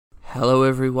Hello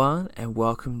everyone, and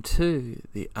welcome to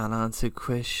the Unanswered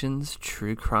Questions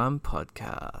True Crime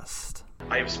Podcast.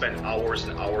 I have spent hours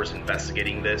and hours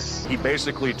investigating this. He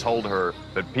basically told her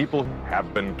that people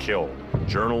have been killed.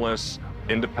 Journalists,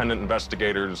 independent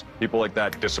investigators, people like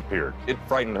that disappeared. It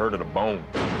frightened her to the bone.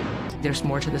 There's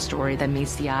more to the story than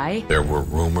meets the eye. There were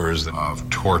rumors of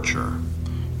torture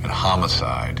and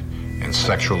homicide and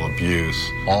sexual abuse,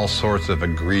 all sorts of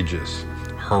egregious,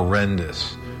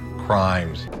 horrendous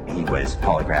crimes. He was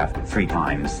polygraphed 3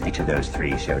 times. Each of those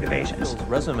 3 showed evasions. His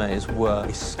resumes were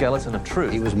a skeleton of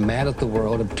truth. He was mad at the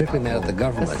world, and particularly mad at the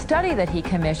government. The study that he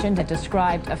commissioned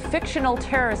described a fictional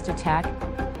terrorist attack.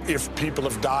 If people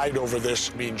have died over this,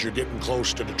 it means you're getting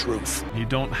close to the truth. You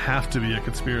don't have to be a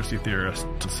conspiracy theorist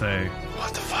to say,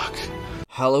 what the fuck?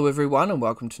 Hello everyone, and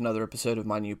welcome to another episode of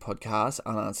my new podcast,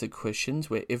 Unanswered Questions,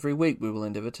 where every week we will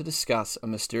endeavour to discuss a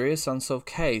mysterious unsolved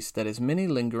case that has many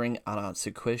lingering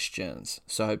unanswered questions.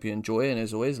 So I hope you enjoy, and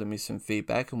as always, leave me some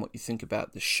feedback on what you think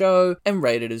about the show, and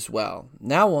rate it as well.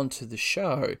 Now on to the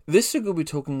show. This week we'll be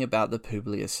talking about the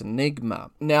Publius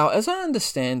Enigma. Now, as I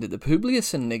understand it, the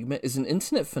Publius Enigma is an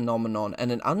internet phenomenon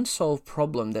and an unsolved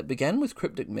problem that began with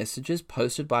cryptic messages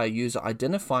posted by a user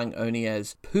identifying only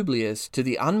as Publius to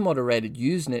the unmoderated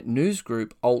Usenet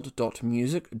newsgroup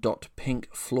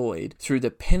alt.music.pinkfloyd through the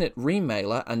Pennant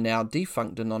Remailer, a now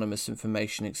defunct anonymous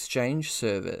information exchange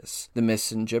service. The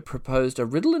messenger proposed a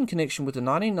riddle in connection with the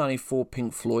 1994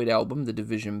 Pink Floyd album The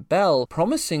Division Bell,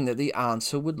 promising that the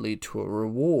answer would lead to a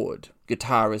reward.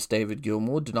 Guitarist David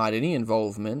Gilmour denied any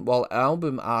involvement, while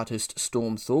album artist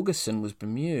Storm Thorgerson was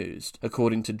bemused.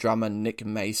 According to drummer Nick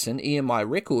Mason, EMI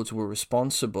Records were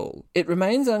responsible. It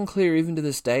remains unclear even to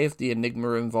this day if the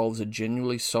Enigma involves a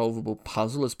genuinely solvable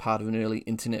puzzle as part of an early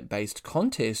internet-based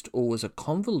contest or was a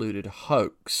convoluted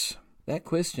hoax. That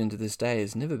question to this day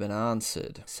has never been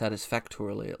answered,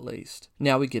 satisfactorily at least.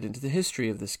 Now we get into the history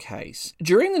of this case.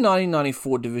 During the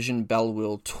 1994 Division Bell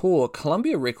World Tour,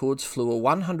 Columbia Records flew a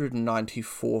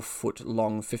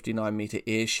 194-foot-long 59-meter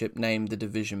airship named the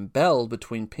Division Bell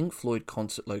between Pink Floyd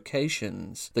concert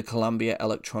locations. The Columbia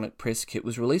electronic press kit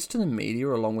was released to the media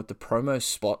along with the promo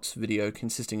spots video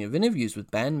consisting of interviews with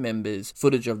band members,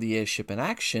 footage of the airship in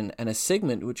action, and a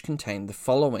segment which contained the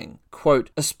following.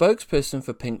 Quote, a spokesperson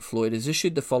for Pink Floyd has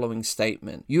issued the following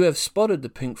statement. You have spotted the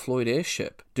Pink Floyd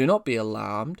airship. Do not be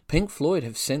alarmed. Pink Floyd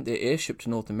have sent their airship to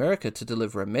North America to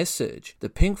deliver a message. The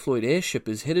Pink Floyd airship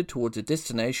is headed towards a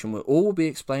destination where all will be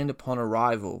explained upon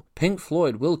arrival. Pink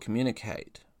Floyd will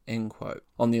communicate. End quote.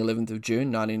 On the 11th of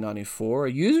June 1994,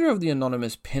 a user of the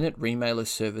anonymous Pennant Remailer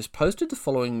service posted the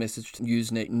following message to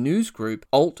Usenet newsgroup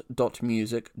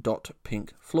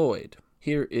alt.music.pinkfloyd.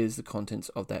 Here is the contents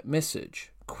of that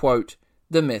message. Quote,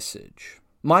 the message.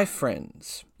 My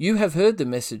friends, you have heard the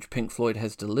message Pink Floyd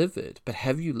has delivered, but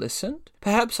have you listened?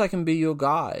 Perhaps I can be your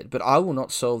guide, but I will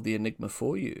not solve the enigma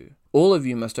for you. All of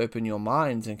you must open your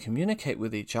minds and communicate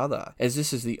with each other, as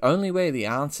this is the only way the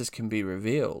answers can be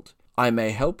revealed. I may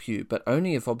help you, but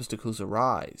only if obstacles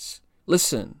arise.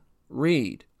 Listen,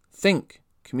 read, think,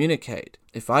 communicate.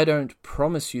 If I don't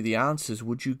promise you the answers,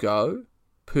 would you go?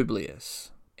 Publius.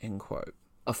 End quote.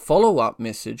 A follow-up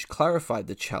message clarified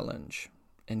the challenge.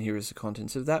 And here is the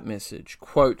contents of that message.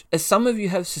 Quote, as some of you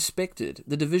have suspected,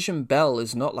 the Division Bell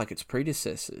is not like its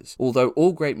predecessors. Although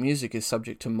all great music is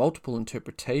subject to multiple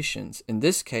interpretations, in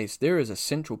this case there is a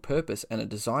central purpose and a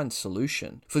designed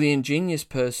solution. For the ingenious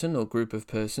person or group of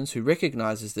persons who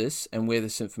recognizes this and where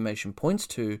this information points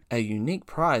to, a unique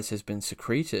prize has been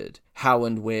secreted. How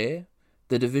and where?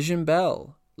 The Division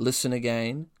Bell. Listen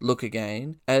again, look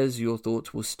again, as your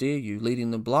thoughts will steer you, leading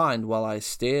the blind while I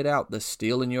stared out the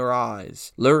steel in your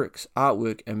eyes. Lyrics,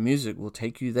 artwork, and music will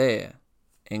take you there.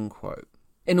 End quote.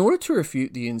 In order to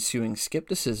refute the ensuing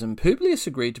skepticism, Publius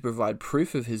agreed to provide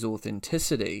proof of his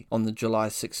authenticity. On the July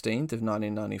 16th of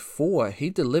 1994,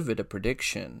 he delivered a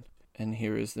prediction. And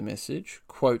here is the message.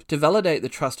 Quote, to validate the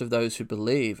trust of those who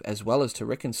believe, as well as to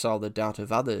reconcile the doubt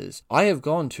of others, I have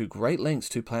gone to great lengths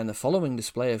to plan the following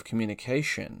display of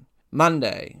communication.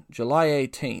 Monday, July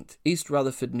 18th, East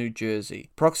Rutherford, New Jersey,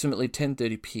 approximately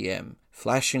 10:30 p.m.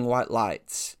 Flashing white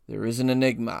lights. There is an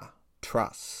enigma.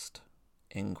 Trust.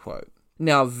 End quote.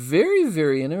 Now, very,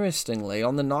 very interestingly,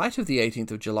 on the night of the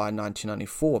 18th of July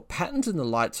 1994, patterns in the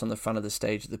lights on the front of the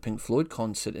stage of the Pink Floyd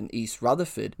concert in East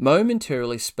Rutherford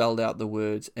momentarily spelled out the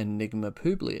words Enigma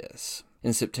Publius.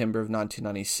 In September of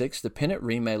 1996, the Pennant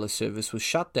remailer service was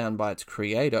shut down by its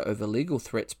creator over legal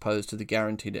threats posed to the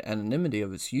guaranteed anonymity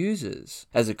of its users.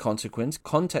 As a consequence,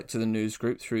 contact to the news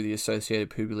group through the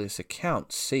associated Publius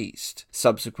account ceased.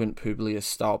 Subsequent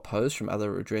Publius-style posts from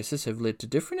other addresses have led to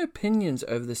different opinions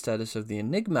over the status of the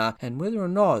Enigma and whether or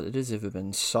not it has ever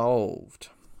been solved.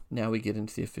 Now we get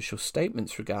into the official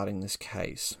statements regarding this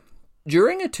case.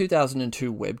 During a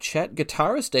 2002 web chat,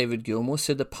 guitarist David Gilmour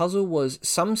said the puzzle was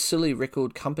some silly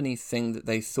record company thing that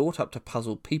they thought up to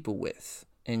puzzle people with.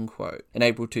 End quote. In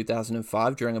April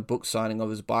 2005, during a book signing of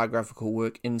his biographical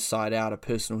work Inside Out, A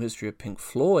Personal History of Pink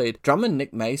Floyd, drummer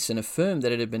Nick Mason affirmed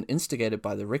that it had been instigated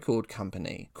by the record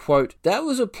company. Quote, "That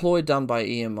was a ploy done by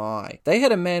EMI. They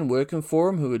had a man working for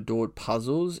him who adored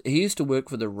puzzles. He used to work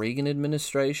for the Reagan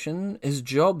administration. His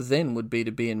job then would be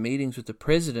to be in meetings with the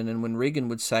president, and when Reagan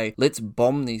would say, 'Let's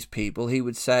bomb these people,' he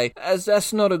would say,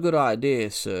 'That's not a good idea,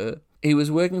 sir.' He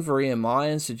was working for EMI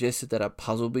and suggested that a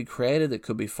puzzle be created that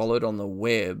could be followed on the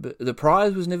web. The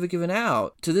prize was never given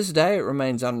out. To this day, it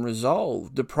remains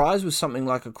unresolved. The prize was something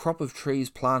like a crop of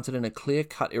trees planted in a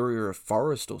clear-cut area of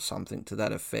forest or something to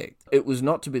that effect. It was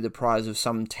not to be the prize of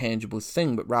some tangible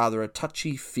thing, but rather a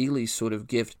touchy-feely sort of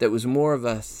gift that was more of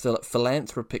a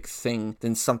philanthropic thing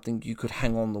than something you could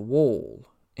hang on the wall."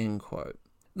 End quote.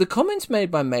 The comments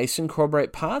made by Mason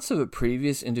corroborate parts of a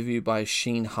previous interview by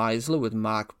Sheen Heisler with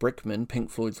Mark Brickman, Pink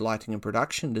Floyd's lighting and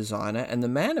production designer, and the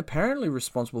man apparently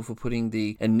responsible for putting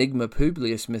the Enigma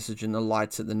Publius message in the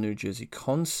lights at the New Jersey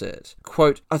concert.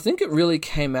 Quote, "I think it really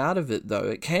came out of it, though.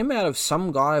 It came out of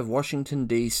some guy of Washington,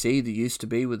 D.C. that used to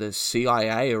be with a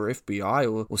CIA or FBI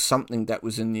or something that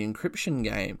was in the encryption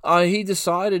game. He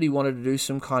decided he wanted to do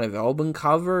some kind of album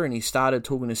cover, and he started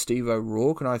talking to Steve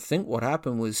O'Rourke, and I think what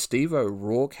happened was Steve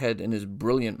O'Rourke had in his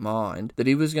brilliant mind that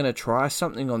he was going to try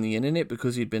something on the internet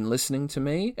because he'd been listening to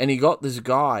me, and he got this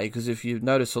guy, because if you've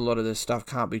noticed, a lot of this stuff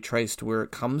can't be traced to where it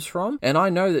comes from, and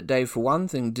I know that Dave, for one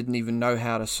thing, didn't even know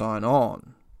how to sign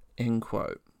on." End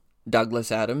quote.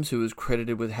 Douglas Adams, who was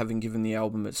credited with having given the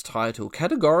album its title,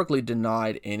 categorically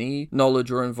denied any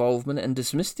knowledge or involvement and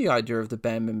dismissed the idea of the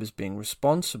band members being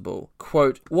responsible.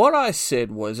 Quote, "What I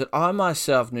said was that I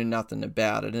myself knew nothing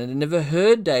about it and had never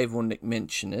heard Dave or Nick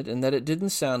mention it, and that it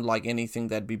didn't sound like anything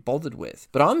they'd be bothered with.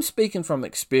 But I'm speaking from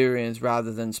experience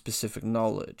rather than specific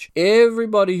knowledge.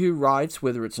 Everybody who writes,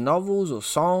 whether it's novels or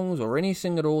songs or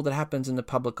anything at all that happens in the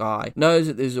public eye, knows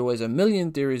that there's always a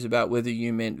million theories about whether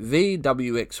you meant V,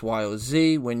 W, X, Y, or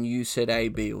Z when you said A,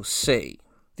 B, or C.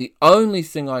 The only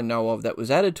thing I know of that was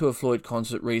added to a Floyd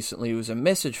concert recently was a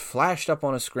message flashed up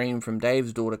on a screen from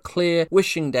Dave's daughter Claire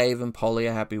wishing Dave and Polly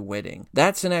a happy wedding.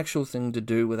 That's an actual thing to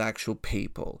do with actual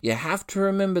people. You have to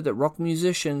remember that rock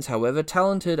musicians, however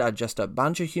talented, are just a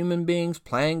bunch of human beings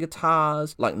playing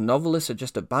guitars, like novelists are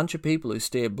just a bunch of people who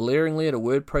stare blearingly at a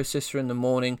word processor in the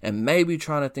morning and maybe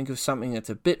trying to think of something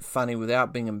that's a bit funny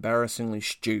without being embarrassingly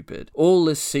stupid. All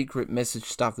this secret message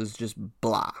stuff is just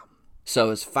blah.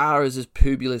 So as far as this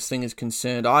Publius thing is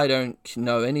concerned, I don't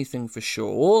know anything for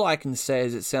sure. All I can say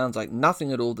is it sounds like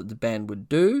nothing at all that the band would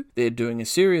do. They're doing a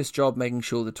serious job making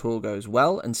sure the tour goes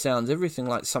well, and sounds everything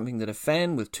like something that a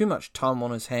fan with too much time on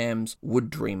his hands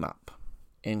would dream up."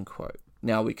 End quote.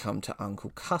 Now we come to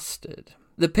Uncle Custard.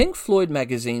 The Pink Floyd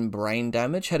magazine Brain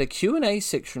Damage had a Q&A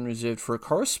section reserved for a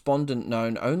correspondent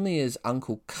known only as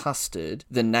Uncle Custard.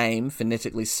 The name,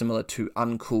 phonetically similar to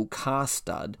Uncool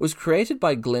Carstud, was created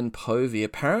by Glenn Povey,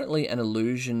 apparently an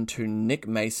allusion to Nick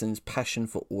Mason's passion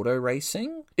for auto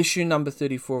racing. Issue number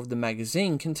 34 of the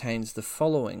magazine contains the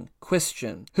following.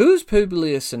 Question: Who is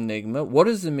Publius Enigma? What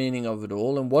is the meaning of it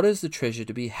all? And what is the treasure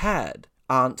to be had?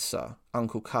 Answer: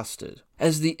 Uncle Custard.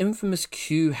 As the infamous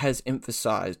Q has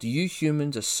emphasized, you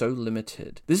humans are so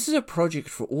limited. This is a project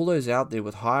for all those out there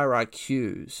with higher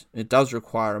IQs. It does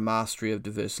require a mastery of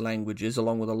diverse languages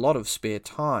along with a lot of spare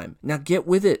time. Now get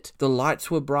with it. The lights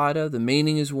were brighter, the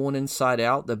meaning is worn inside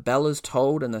out, the bell is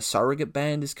tolled, and the surrogate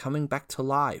band is coming back to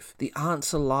life. The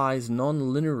answer lies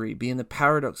non-linearly, being the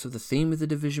paradox of the theme of the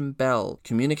division bell,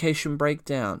 communication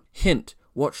breakdown. Hint: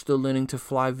 watch the Learning to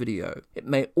Fly video. It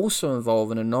may also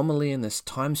involve an anomaly in this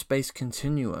time-space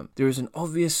continuum. There is an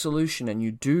obvious solution, and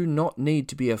you do not need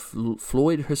to be a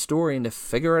Floyd historian to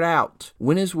figure it out.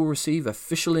 Winners will receive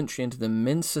official entry into the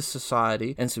Mensa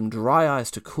Society and some dry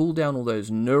ice to cool down all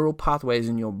those neural pathways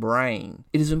in your brain.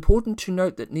 It is important to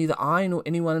note that neither I nor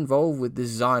anyone involved with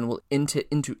design will enter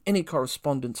into any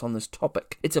correspondence on this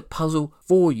topic. It's a puzzle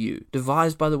for you,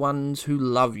 devised by the ones who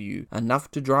love you,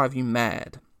 enough to drive you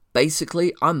mad.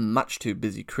 Basically, I'm much too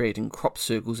busy creating crop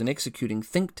circles and executing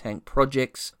think tank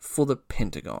projects for the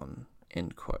Pentagon.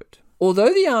 End quote.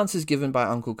 Although the answers given by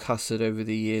Uncle Custard over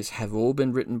the years have all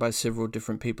been written by several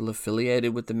different people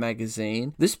affiliated with the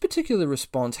magazine, this particular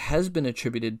response has been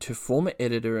attributed to former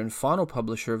editor and final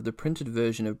publisher of the printed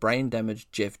version of Brain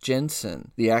Damage, Jeff Jensen.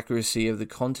 The accuracy of the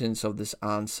contents of this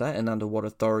answer, and under what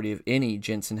authority, if any,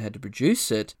 Jensen had to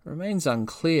produce it, remains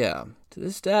unclear. To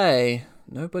this day,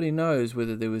 nobody knows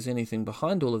whether there was anything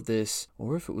behind all of this,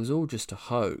 or if it was all just a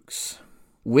hoax.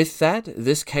 With that,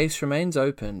 this case remains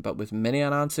open, but with many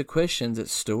unanswered questions that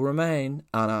still remain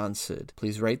unanswered.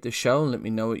 Please rate the show and let me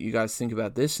know what you guys think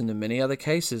about this and the many other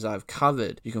cases I've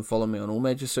covered. You can follow me on all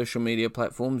major social media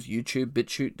platforms, YouTube,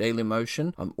 BitChute,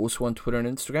 Dailymotion. I'm also on Twitter and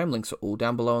Instagram. Links are all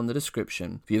down below in the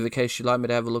description. If you have a case you'd like me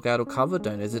to have a look at or cover,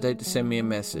 don't hesitate to send me a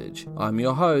message. I'm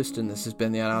your host, and this has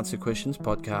been the Unanswered Questions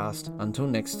podcast. Until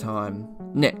next time,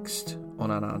 next on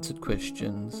Unanswered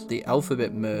Questions, the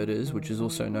Alphabet Murders, which is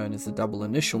also known as the Double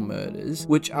Initial Murders,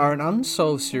 which are an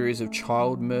unsolved series of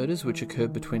child murders which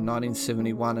occurred between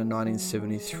 1971 and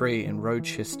 1973 in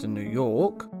Rochester, New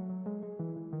York.